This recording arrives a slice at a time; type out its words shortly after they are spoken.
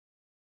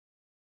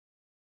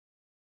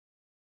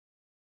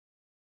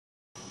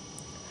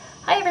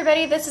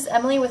everybody, this is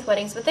Emily with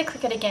Weddings with the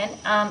Cricut again,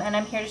 and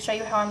I'm here to show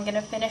you how I'm going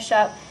to finish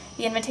up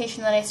the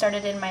invitation that I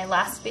started in my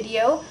last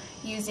video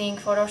using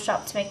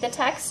Photoshop to make the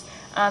text.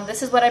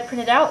 This is what I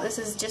printed out. This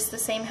is just the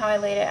same how I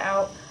laid it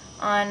out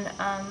on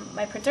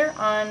my printer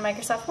on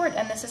Microsoft Word,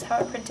 and this is how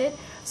it printed.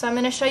 So I'm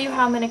going to show you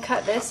how I'm going to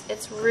cut this.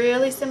 It's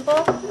really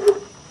simple.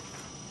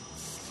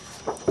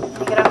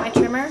 I get out my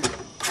trimmer,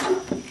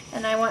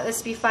 and I want this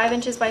to be 5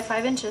 inches by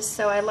 5 inches,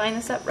 so I line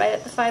this up right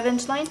at the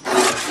 5-inch line,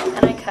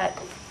 and I cut.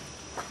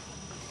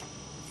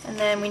 And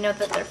then we know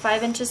that they're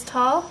 5 inches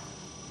tall,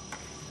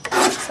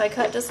 so I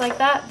cut just like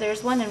that.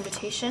 There's one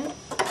invitation.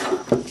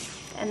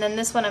 And then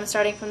this one I'm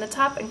starting from the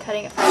top and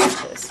cutting at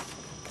 5 inches.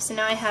 So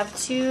now I have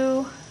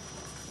two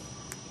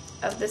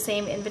of the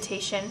same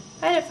invitation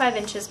right at 5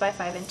 inches by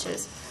 5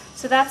 inches.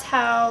 So that's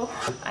how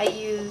I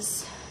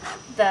use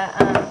the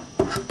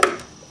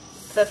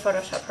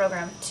Photoshop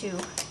program to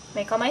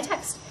make all my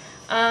text.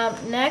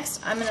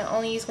 Next, I'm going to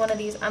only use one of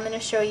these. I'm going to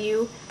show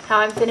you how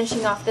I'm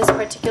finishing off this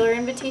particular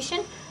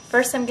invitation.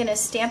 First, I'm going to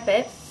stamp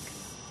it,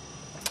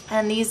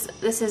 and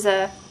this is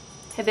a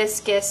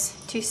hibiscus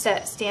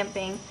two-set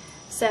stamping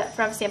set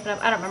from Stampin'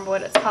 Up. I don't remember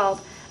what it's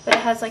called, but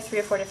it has like 3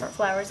 or 4 different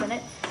flowers in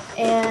it.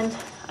 And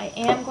I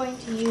am going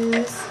to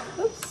use,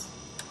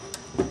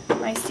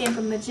 my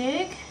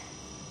Stamp-A-Majig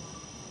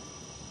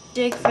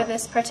for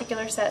this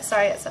particular set.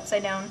 Sorry, it's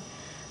upside down.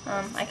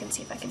 I can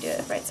see if I can do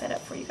it right side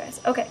up for you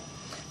guys. Okay,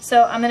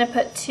 so I'm going to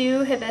put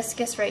 2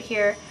 hibiscus right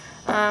here.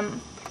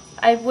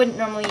 I wouldn't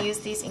normally use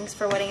these inks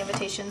for wedding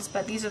invitations,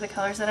 but these are the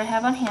colors that I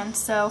have on hand.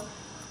 So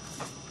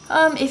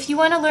if you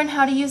want to learn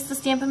how to use the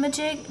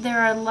Stamp-A-Majig, there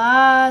are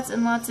lots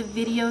and lots of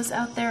videos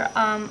out there.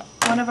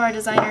 One of our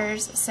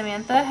designers,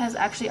 Samantha, has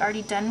actually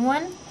already done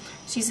one.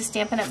 She's a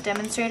Stampin' Up!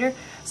 Demonstrator.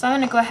 So I'm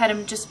going to go ahead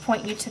and just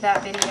point you to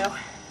that video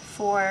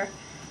for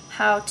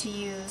how to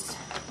use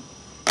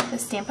the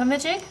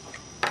Stamp-A-Majig.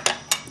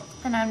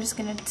 And I'm just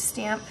going to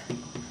stamp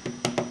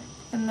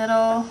the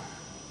middle.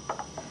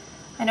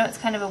 I know it's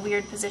kind of a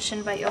weird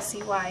position, but you'll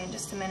see why in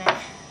just a minute.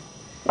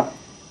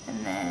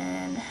 And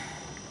then,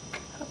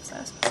 oops, I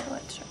was supposed to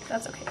let sharp.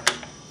 That's okay.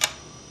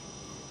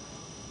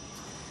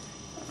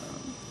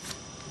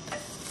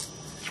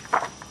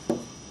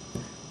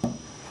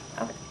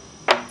 Okay.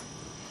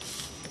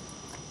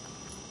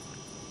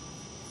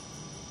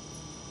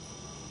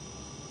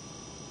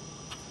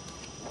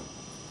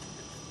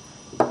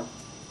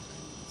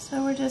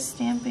 So we're just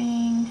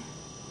stamping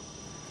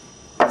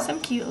some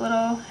cute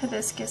little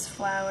hibiscus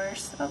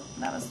flowers. Oh,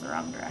 that was the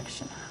wrong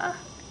direction, huh?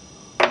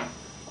 Okay,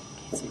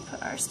 so we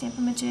put our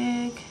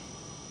Stamp-A-Majig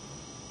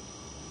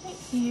right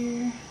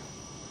here.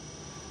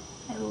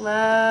 I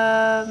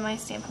love my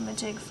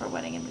Stamp-A-Majig for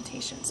wedding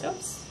invitations.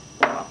 Oops,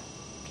 oh,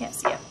 can't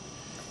see it.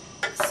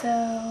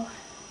 So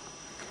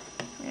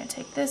we're going to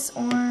take this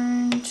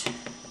orange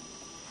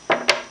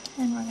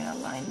and we're going to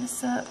line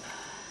this up.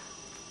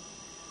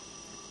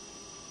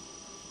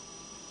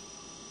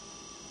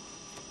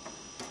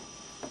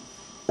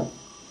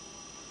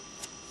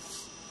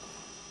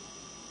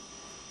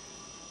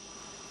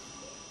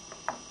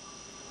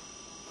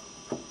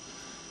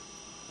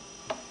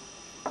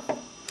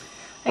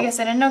 Like I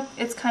said, I know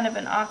it's kind of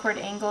an awkward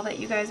angle that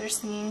you guys are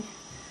seeing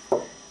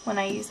when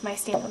I use my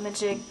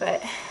Stamp-A-Majig,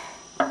 but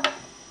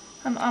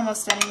I'm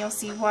almost done and you'll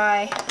see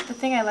why. The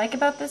thing I like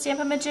about the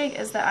Stamp-A-Majig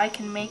is that I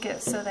can make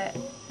it so that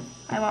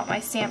I want my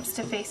stamps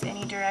to face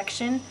any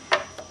direction,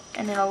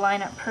 and it'll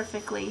line up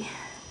perfectly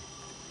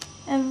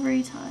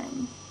every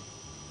time.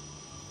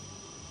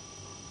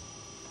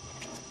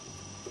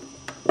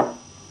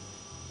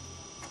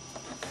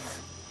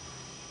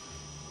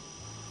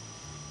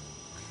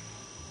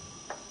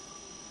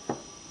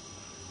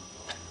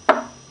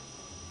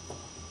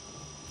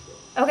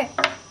 Okay,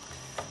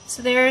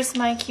 so there's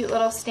my cute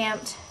little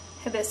stamped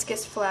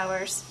hibiscus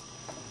flowers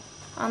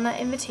on the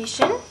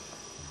invitation,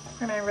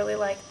 and I really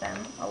like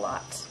them a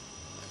lot.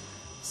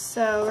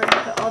 So we're going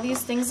to put all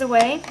these things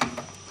away.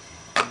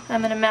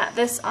 I'm going to mat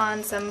this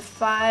on some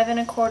 5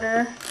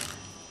 1/4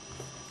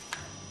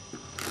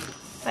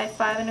 by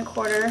 5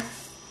 1/4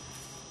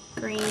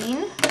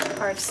 green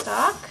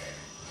cardstock,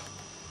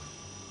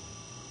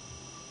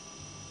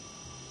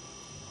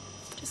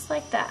 just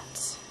like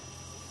that.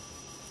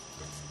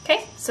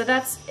 Okay, so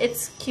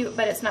it's cute,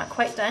 but it's not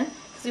quite done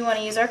because we want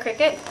to use our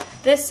Cricut.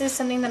 This is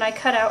something that I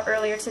cut out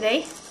earlier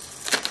today.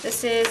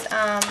 This is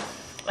a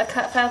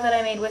cut file that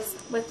I made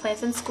with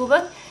Plants and School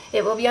Book.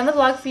 It will be on the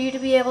blog for you to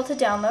be able to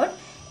download,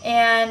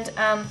 and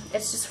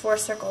it's just 4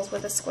 circles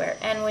with a square.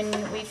 And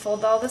when we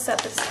fold all this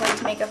up, this is going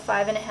to make a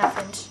 5 1/2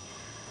 inch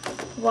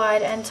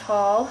wide and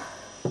tall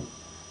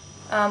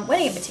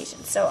wedding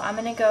invitation. So I'm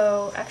going to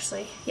go,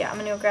 actually, yeah, I'm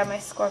going to go grab my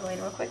score blade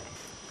real quick.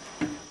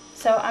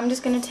 So I'm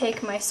just going to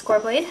take my score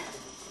blade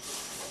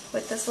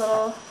with this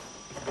little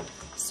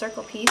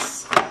circle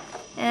piece,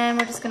 and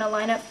we're just going to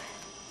line up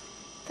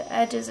the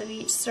edges of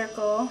each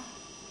circle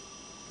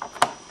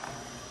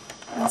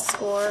and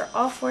score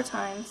all 4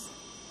 times.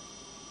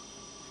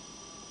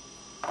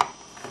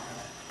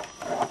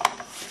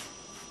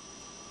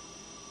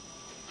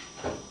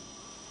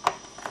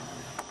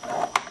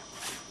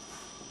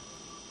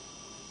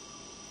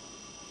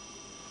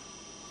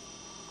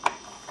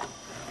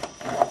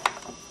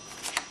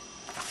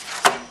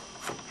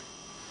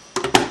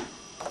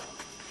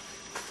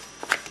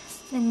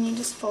 And you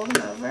just fold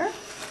them over.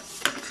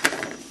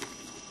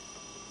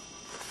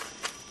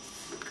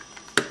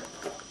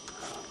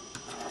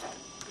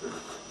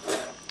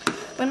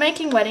 When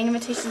making wedding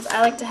invitations,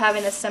 I like to have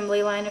an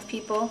assembly line of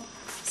people.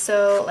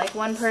 So like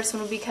one person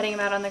would be cutting them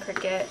out on the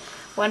Cricut,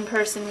 one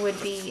person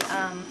would be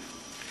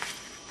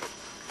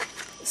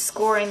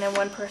scoring them,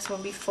 one person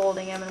would be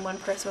folding them, and one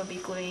person would be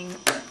gluing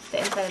the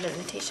inside of the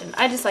invitation.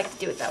 I just like to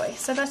do it that way.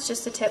 So that's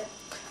just a tip.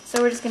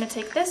 So we're just going to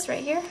take this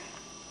right here,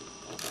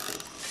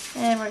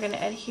 and we're going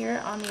to adhere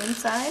on the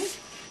inside.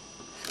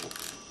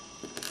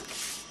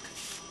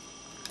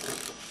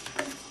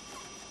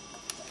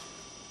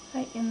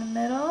 Right in the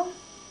middle.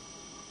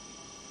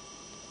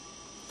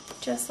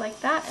 Just like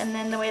that. And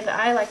then the way that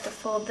I like to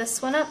fold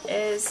this one up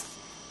is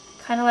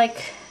kind of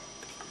like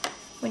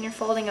when you're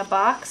folding a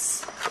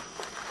box.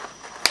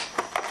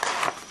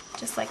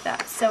 Just like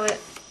that. So it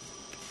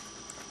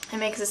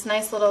makes this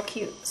nice little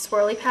cute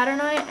swirly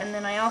pattern on it. And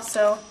then I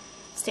also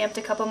stamped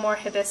a couple more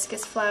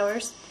hibiscus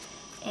flowers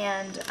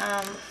and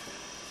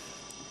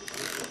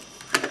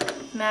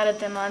matted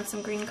them on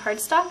some green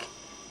cardstock.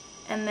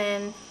 And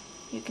then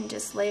you can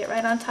just lay it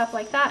right on top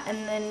like that.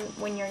 And then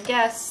when your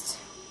guest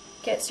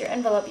gets your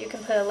envelope, you can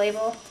put a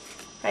label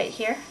right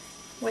here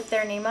with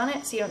their name on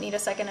it, so you don't need a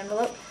second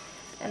envelope.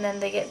 And then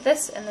they get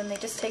this, and then they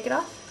just take it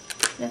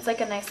off. And it's like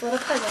a nice little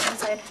present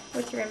inside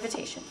with your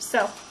invitation.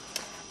 So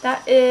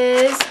that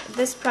is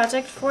this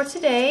project for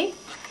today.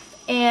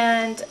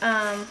 And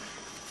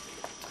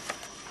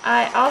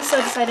I also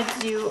decided to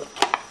do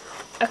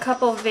a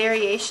couple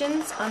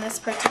variations on this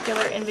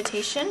particular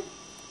invitation.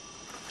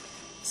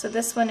 So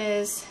this one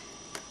is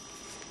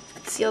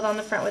sealed on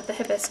the front with the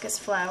hibiscus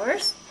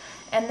flowers.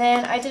 And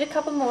then I did a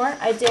couple more.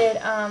 I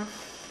did,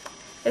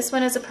 this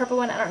one is a purple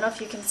one. I don't know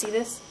if you can see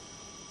this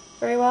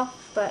very well,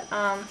 but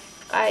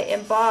I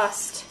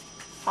embossed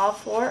all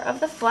 4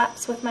 of the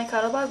flaps with my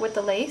Cuttlebug with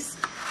the lace.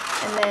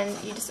 And then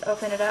you just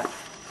open it up,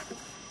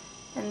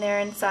 and there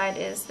inside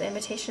is the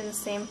invitation.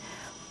 Same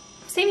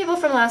people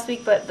from last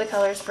week, but the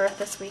colors for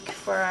this week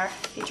for our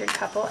featured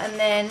couple. And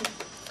then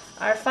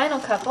our final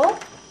couple,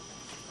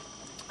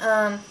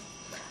 I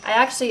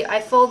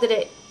folded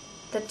it,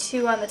 the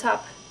 2 on the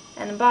top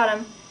and the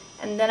bottom,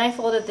 and then I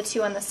folded the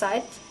 2 on the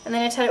side, and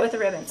then I tied it with a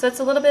ribbon. So it's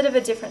a little bit of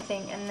a different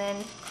thing. And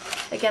then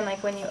again,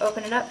 like when you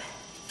open it up,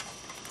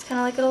 it's kind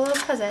of like a little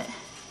present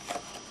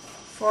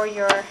for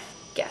your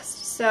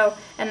guest. So,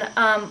 and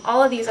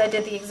all of these I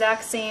did the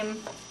exact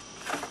same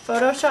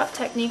Photoshop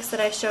techniques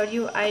that I showed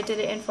you. I did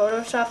it in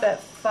Photoshop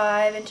at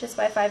 5 inches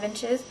by 5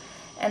 inches,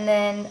 and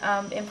then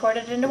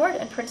imported it into Word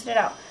and printed it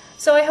out.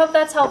 So I hope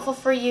that's helpful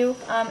for you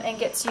and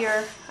gets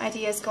your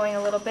ideas going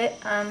a little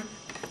bit.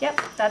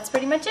 Yep, that's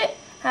pretty much it.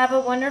 Have a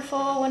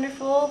wonderful,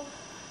 wonderful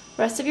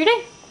rest of your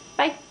day.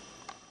 Bye.